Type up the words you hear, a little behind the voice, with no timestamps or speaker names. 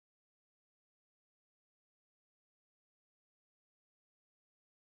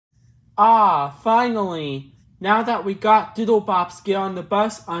Ah, finally! Now that we got Doodlebop's Get on the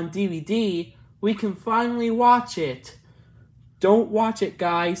Bus on DVD, we can finally watch it. Don't watch it,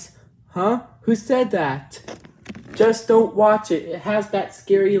 guys. Huh? Who said that? Just don't watch it. It has that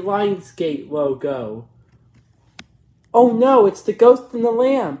scary Lionsgate logo. Oh no, it's the ghost in the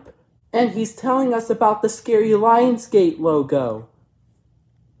lamp. And he's telling us about the scary Lionsgate logo.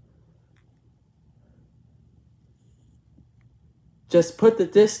 Just put the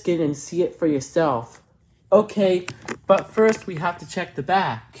disc in and see it for yourself. Okay, but first we have to check the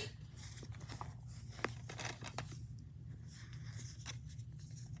back.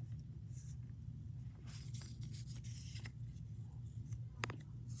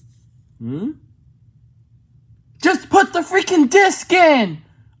 Just put the freaking disc in!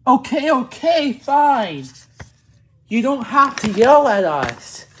 Okay, fine. You don't have to yell at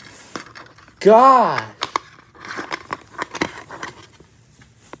us. God.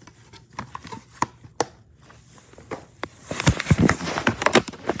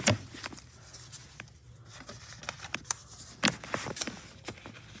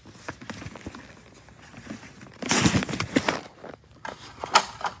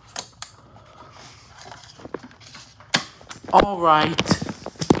 Alright.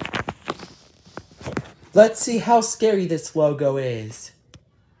 Let's see how scary this logo is.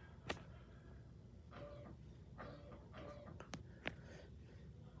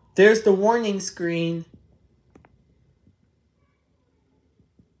 There's the warning screen.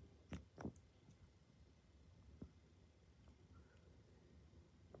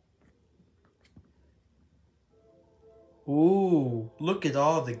 Ooh, look at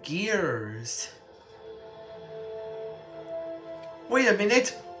all the gears. Wait a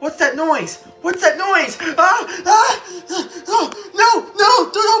minute! What's that noise? What's that noise? No!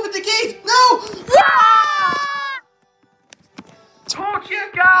 Don't open the gate! No! Ah! Told you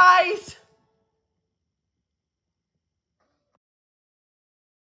guys!